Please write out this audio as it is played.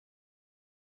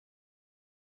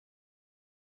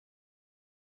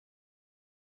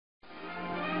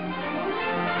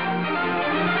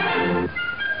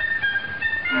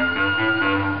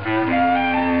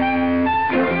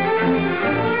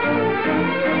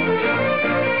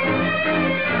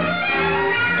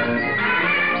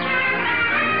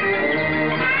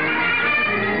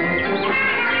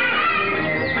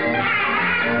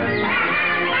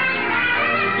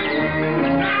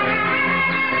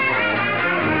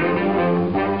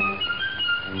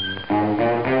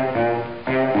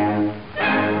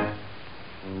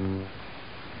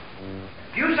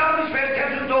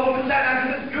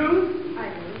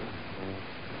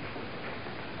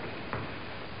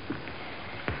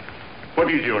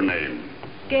What is your name?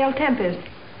 Gail Tempest.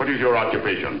 What is your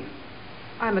occupation?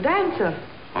 I'm a dancer.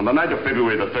 On the night of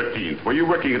February the 13th, were you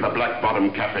working at the Black Bottom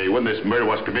Cafe when this murder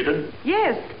was committed?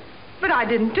 Yes, but I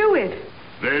didn't do it.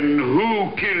 Then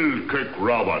who killed Kirk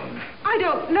Robin? I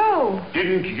don't know.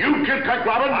 Didn't you kill Kirk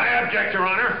Robin? I object, Your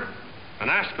Honor,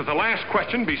 and ask that the last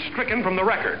question be stricken from the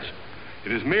records.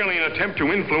 It is merely an attempt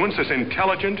to influence this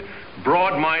intelligent,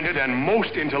 broad-minded, and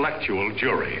most intellectual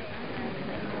jury.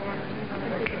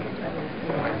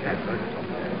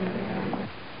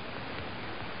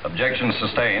 Objection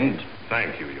sustained.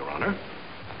 Thank you, Your Honor.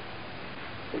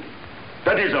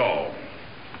 That is all.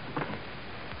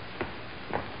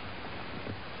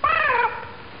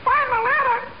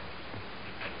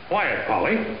 Quiet,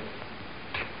 Polly.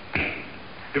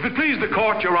 If it please the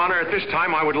court, Your Honor, at this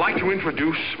time I would like to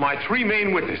introduce my three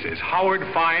main witnesses, Howard,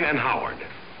 Fine, and Howard.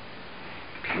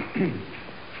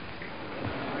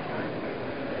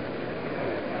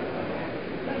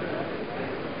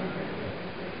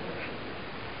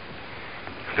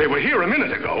 They were here a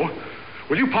minute ago.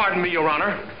 Will you pardon me, Your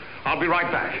Honor? I'll be right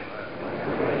back.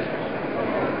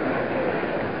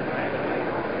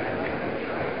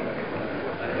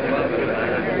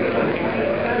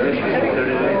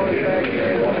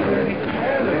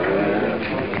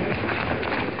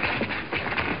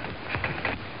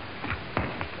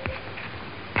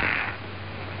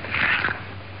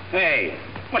 Hey,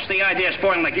 what's the idea of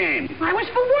spoiling the game? I was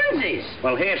for onesies.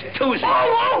 Well, here's twosies.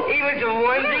 Oh, he was a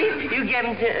onesie? You get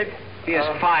him to... Here's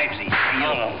fivesies.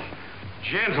 Oh.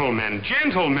 Gentlemen,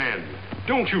 gentlemen,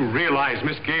 don't you realize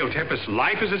Miss Gail Tempest's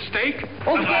life is at stake?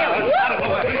 Oh, Gail.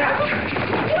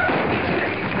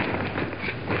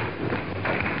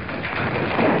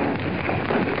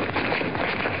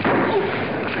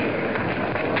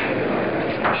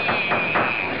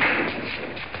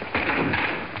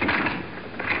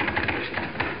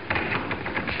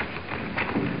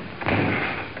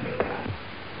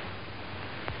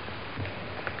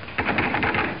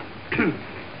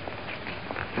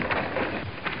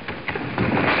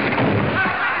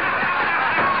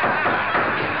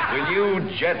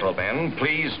 Gentlemen,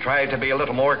 please try to be a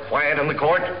little more quiet in the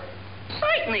court.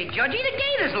 Certainly, Judgy. The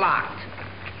gate is locked.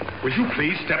 Will you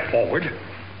please step forward?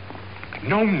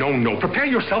 No, no, no. Prepare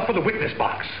yourself for the witness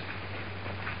box.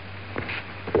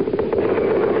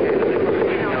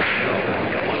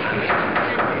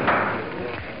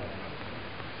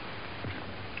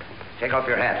 Take off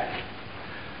your hat.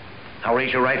 Now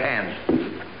raise your right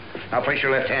hand. Now place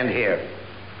your left hand here.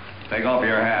 Take off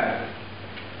your hat.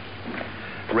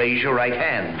 Raise your right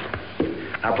hand.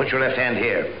 Now put your left hand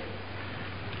here.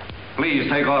 Please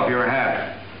take off your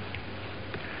hat.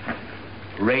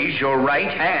 Raise your right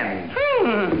hand.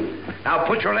 Now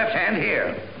put your left hand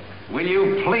here. Will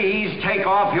you please take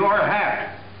off your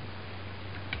hat?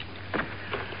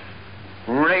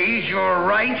 Raise your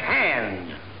right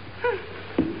hand.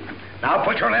 Now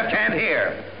put your left hand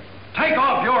here. Take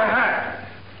off your hat.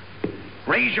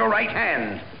 Raise your right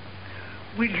hand.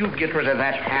 Will you get rid of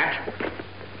that hat?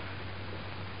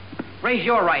 Raise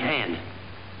your right hand.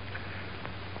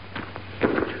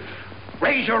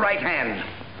 Raise your right hand.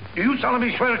 Do you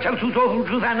solemnly swear to tell the truth, the whole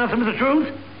truth, and nothing but the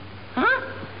truth?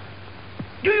 Huh?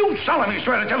 Do you solemnly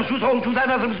swear to tell the truth, the whole truth, and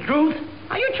nothing but the truth?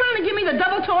 Are you trying to give me the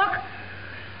double talk?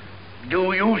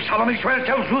 Do you solemnly swear to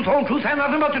tell the truth, the whole truth, and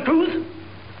nothing but the truth?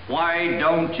 Why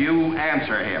don't you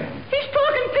answer him? He's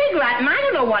talking pig Latin. I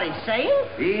don't know what he's saying.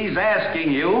 He's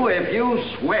asking you if you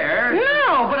swear...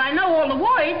 No, but I know all the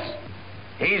words.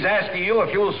 He's asking you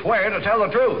if you'll swear to tell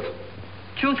the truth.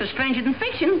 Truth is stranger than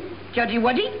fiction, Judgy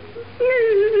Wudgy.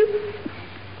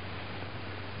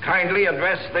 Kindly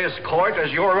address this court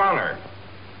as Your Honor,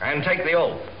 and take the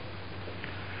oath.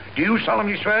 Do you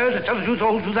solemnly swear to tell the truth, the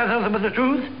whole truth, and nothing but the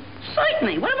truth?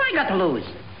 Certainly. What have I got to lose?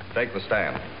 Take the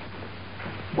stand.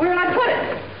 Where'll I put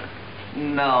it?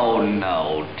 No,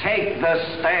 no. Take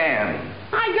the stand.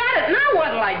 I got it. Now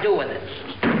what'll I do with it?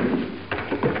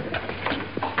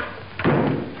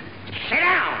 Sit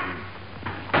down.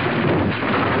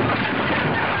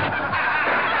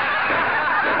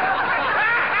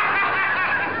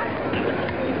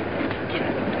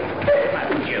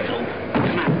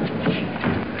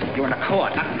 You're in a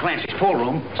court, not in Clancy's pool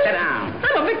room. Sit down.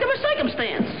 I'm a victim of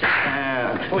circumstance.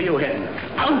 Who are you hitting?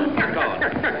 Oh,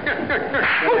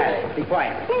 Go on. Be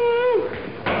quiet.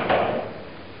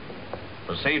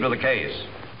 Proceed with the case.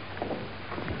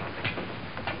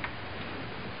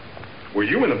 Were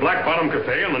you in the Black Bottom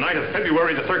Cafe on the night of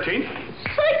February the 13th?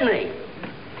 Certainly.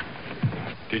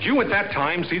 Did you at that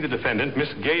time see the defendant, Miss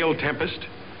Gail Tempest,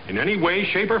 in any way,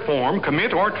 shape, or form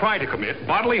commit or try to commit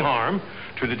bodily harm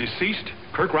to the deceased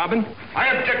Kirk Robin? I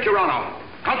object, Your Honor.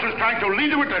 Counsel's trying to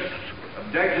lead the witness.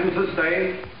 Objection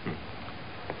sustained.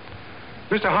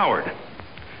 Mr. Howard,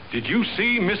 did you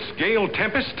see Miss Gail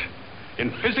Tempest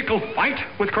in physical fight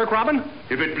with Kirk Robin?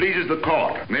 If it pleases the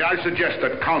court, may I suggest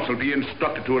that counsel be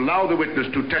instructed to allow the witness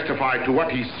to testify to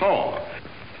what he saw?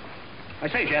 I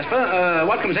say, Jasper,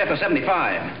 what comes after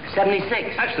 75?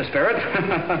 76. That's the spirit.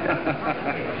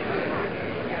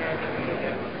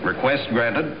 Request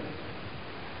granted.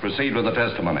 Proceed with the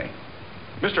testimony.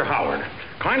 Mr. Howard,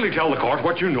 kindly tell the court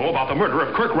what you know about the murder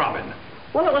of Kirk Robin.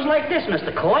 Well, it was like this,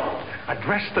 Mr. Court.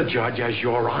 Address the judge as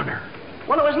Your Honor.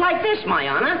 Well, it was like this, my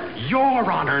honor.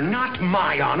 Your Honor, not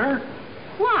my honor.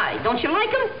 Why? Don't you like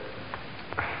him?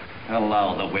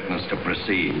 Allow the witness to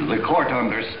proceed. The court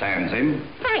understands him.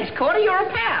 Thanks, Corder. You're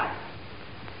a pal.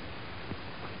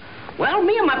 Well,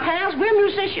 me and my pals, we're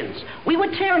musicians. We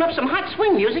were tearing up some hot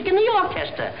swing music in the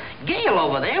orchestra. Gail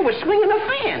over there was swinging her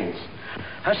fans.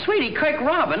 Her sweetie, Kirk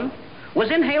Robin,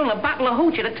 was inhaling a bottle of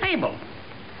hooch at a table.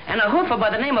 And a hoofer by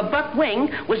the name of Buck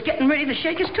Wing was getting ready to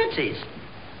shake his tootsies.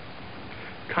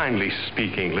 Kindly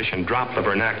speak English and drop the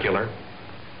vernacular.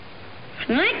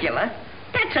 Vernacular?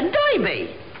 That's a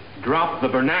derby. Drop the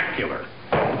vernacular.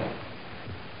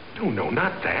 No,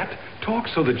 not that. Talk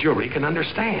so the jury can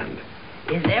understand.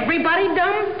 Is everybody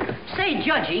dumb? Say,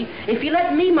 Judgy, if you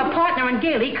let me, my partner, and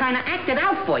Gailey kind of act it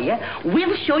out for you,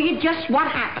 we'll show you just what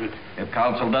happened. If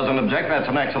counsel doesn't object, that's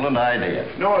an excellent idea.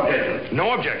 No objections.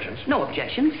 No objections. No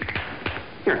objections.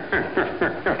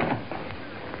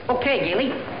 Okay,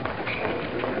 Gailey.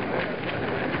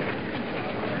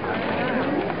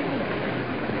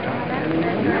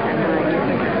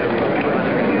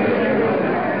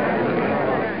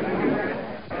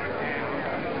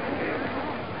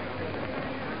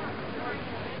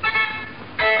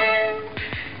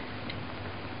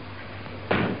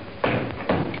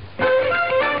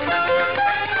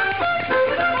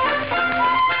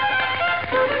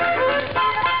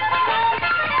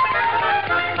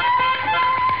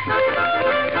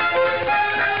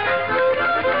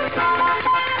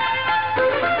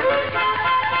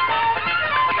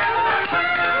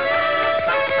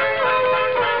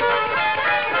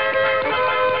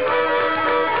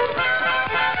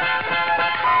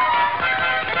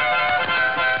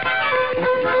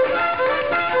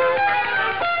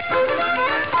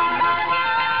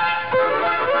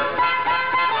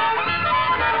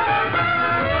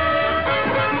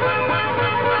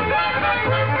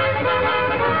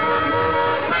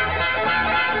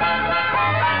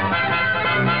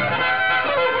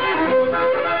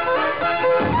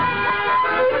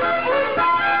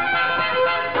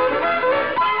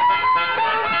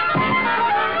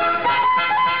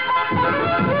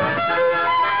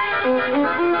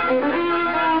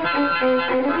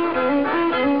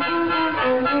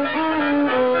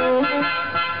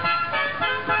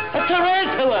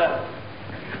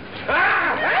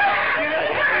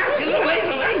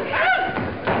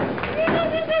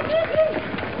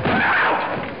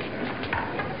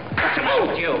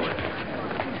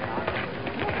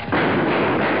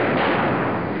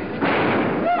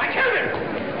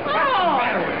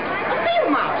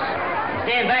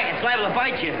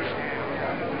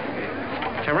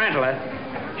 Tarantula.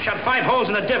 Shot 5 holes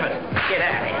in the divot. Get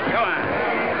out of here. Go on.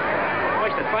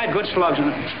 Wasted 5 good slugs in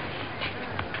it.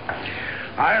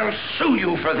 I'll sue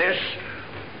you for this.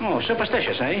 Oh,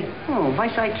 superstitious, eh? Oh,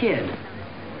 vice I kid.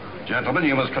 Gentlemen,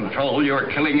 you must control your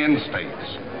killing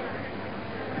instincts.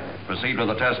 Proceed with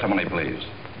the testimony, please.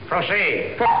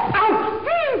 Proceed. Ow!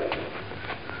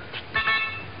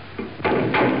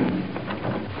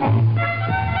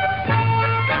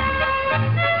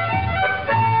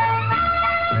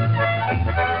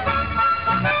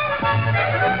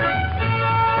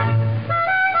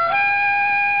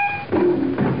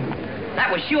 That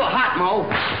was sure hot, Moe.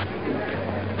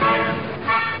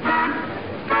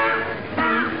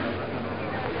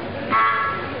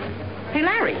 Hey,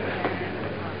 Larry.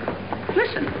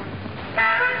 Listen.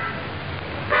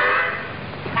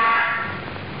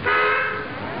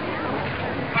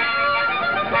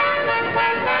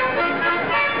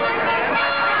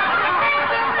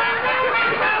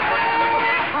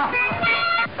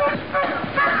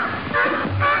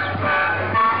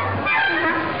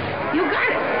 You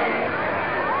got it.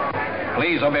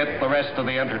 Please omit the rest of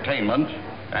the entertainment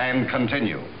and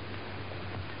continue.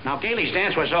 Now, Gailey's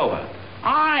dance was over.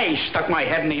 I stuck my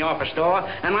head in the office door,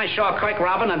 and I saw Kirk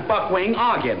Robin and Buck Wing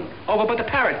arguing over by the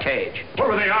parrot cage. What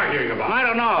were they arguing about? I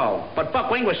don't know, but Buck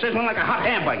Wing was sizzling like a hot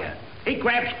hamburger. He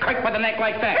grabs Kirk by the neck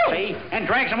like that, see? And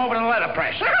drags him over to the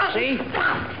letterpress, see?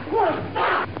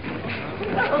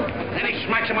 Then he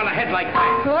smacks him on the head like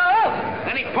that.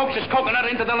 Then he pokes his coconut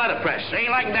into the letterpress, see?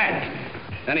 Like that.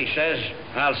 Then he says,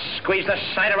 I'll squeeze the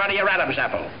cider out of your Adam's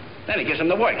apple. Then he gives him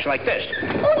the works like this.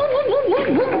 And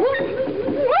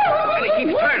he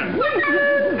keeps turning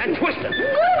and twisting.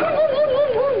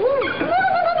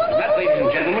 That, ladies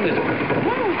and gentlemen, is...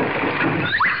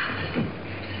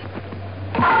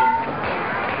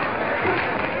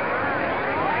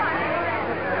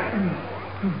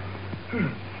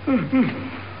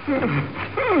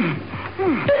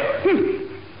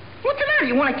 What's the matter?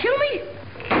 You want to kill me?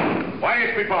 Why,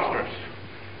 it's preposterous.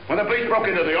 When the police broke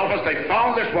into the office, they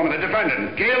found this woman, the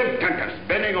defendant, Gail Tempest,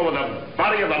 bending over the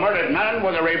body of the murdered man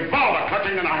with a revolver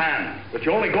clutching in her hand. Which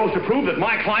only goes to prove that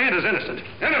my client is innocent.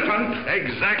 Innocent?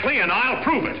 Exactly, and I'll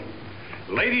prove it.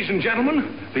 Ladies and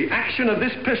gentlemen, the action of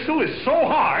this pistol is so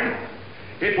hard,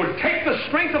 it would take the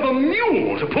strength of a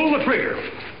mule to pull the trigger.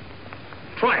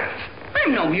 Try it.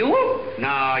 I'm no mule.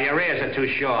 No, your ears are too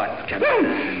short.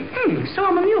 So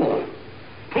I'm a mule.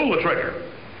 Pull the trigger.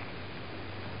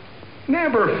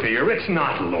 Never fear, it's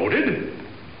not loaded.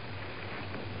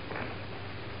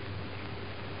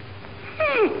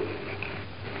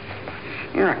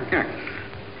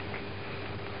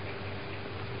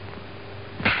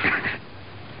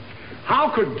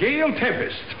 How could Gail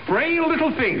Tempest's frail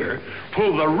little finger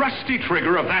pull the rusty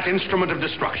trigger of that instrument of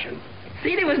destruction?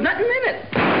 See, there was nothing in it.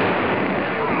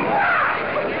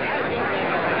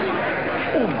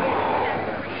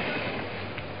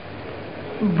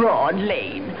 Broad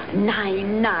Lane,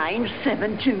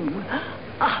 9972.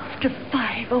 After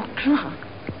 5 o'clock.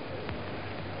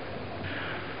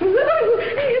 Kill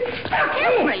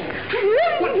me.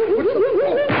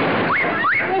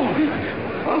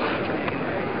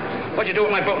 What'd you do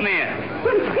with my boutonniere?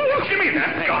 Give me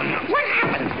that gun. What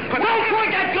happened? Don't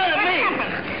point that gun at me.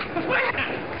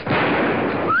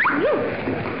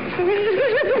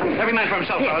 Every man for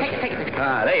himself, fellas. Take it.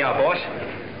 Ah, there you are, boss.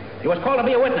 You was called to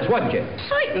be a witness, wasn't you?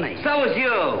 Certainly. So was you.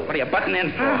 What are you butting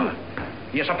in for?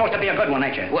 You're supposed to be a good one,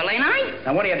 ain't you? Well, ain't I?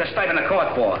 Now, what are you disturbing the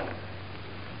court for?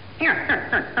 Get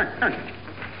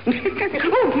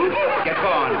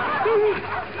going.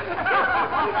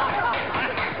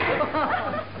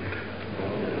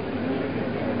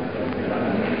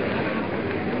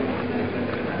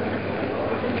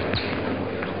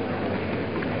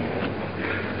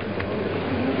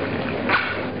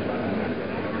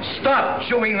 Stop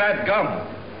chewing that gum.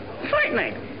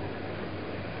 Certainly.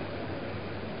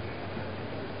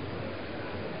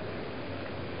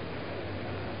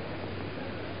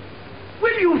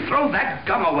 Will you throw that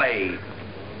gum away?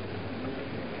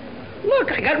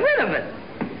 Look, I got rid of it.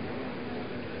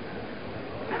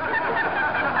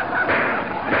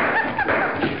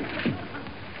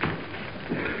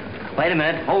 Wait a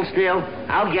minute. Hold still.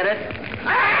 I'll get it.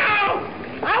 Ow!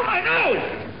 Ow, my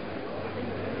nose!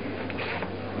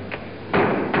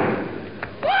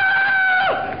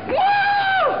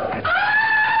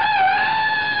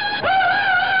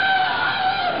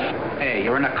 Hey,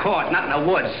 you're in a court, not in the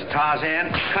woods,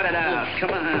 Tarzan. Cut it out.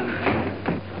 Come on.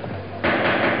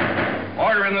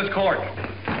 Order in this court.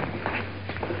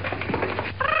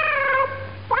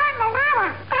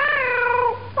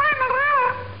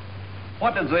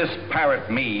 What does this parrot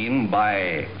mean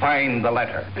by find the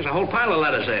letter? There's a whole pile of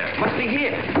letters there. Must be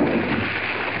here.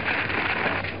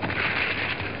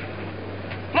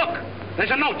 Look,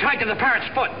 there's a note tied to the parrot's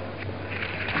foot.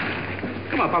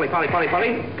 Come on, Polly, Polly, Polly,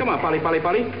 Polly. Come on, Polly, Polly,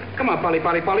 Polly. Come on, Polly,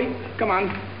 Polly, Polly. Come on.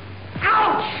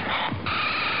 Ouch!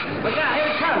 Look out, here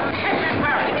it comes. Catch that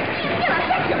parrot.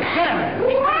 Get him.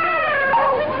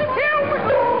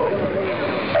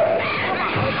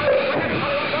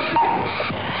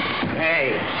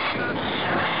 Hey.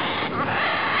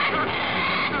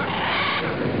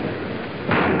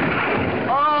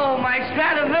 Oh, my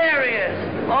Stradivarius.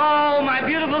 Oh, my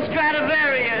beautiful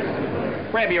Stradivarius.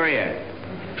 Grab your ear.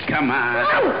 Come on.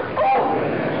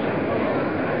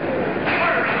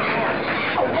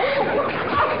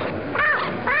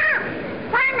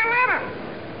 Find the letter.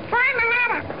 Find the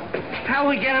letter. How'll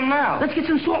we get him now? Let's get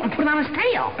some salt and put it on his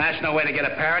tail. That's no way to get a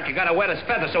parrot. You gotta wet his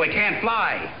feathers so he can't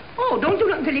fly. Oh, don't do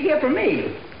nothing until you hear from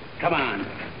me. Come on.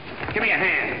 Give me a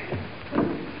hand.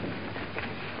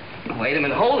 Wait a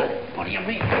minute, hold it. What do you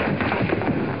mean?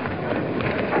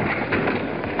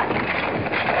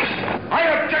 I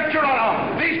object, Your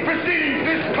Honor. These proceedings,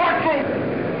 this courtroom.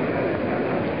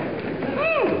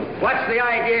 What's the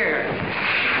idea?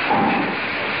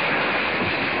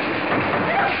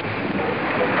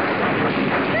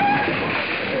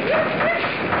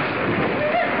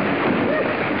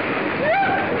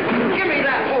 Give me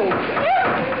that hole.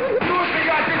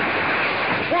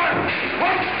 What?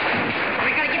 We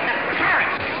gotta get the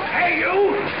parrot. Hey, you!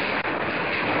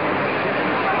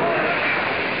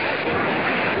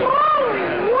 Oh,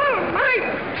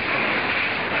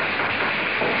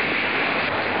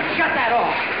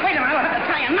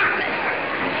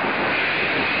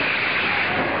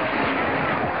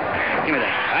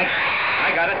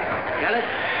 got it. Got it?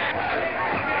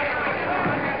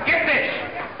 Get this!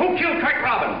 Who killed Craig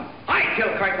Robin? I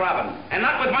killed Craig Robin, and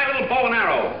not with my little bow and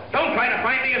arrow. Don't try to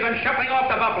find me as I'm shuffling off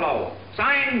the buffalo.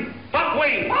 Signed,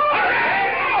 Buckwing. Hooray!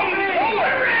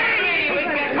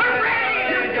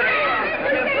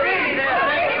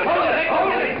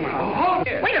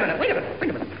 Wait a minute.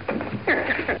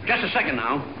 Just a second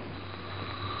now.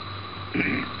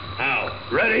 Now,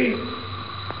 ready?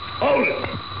 Hold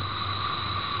it.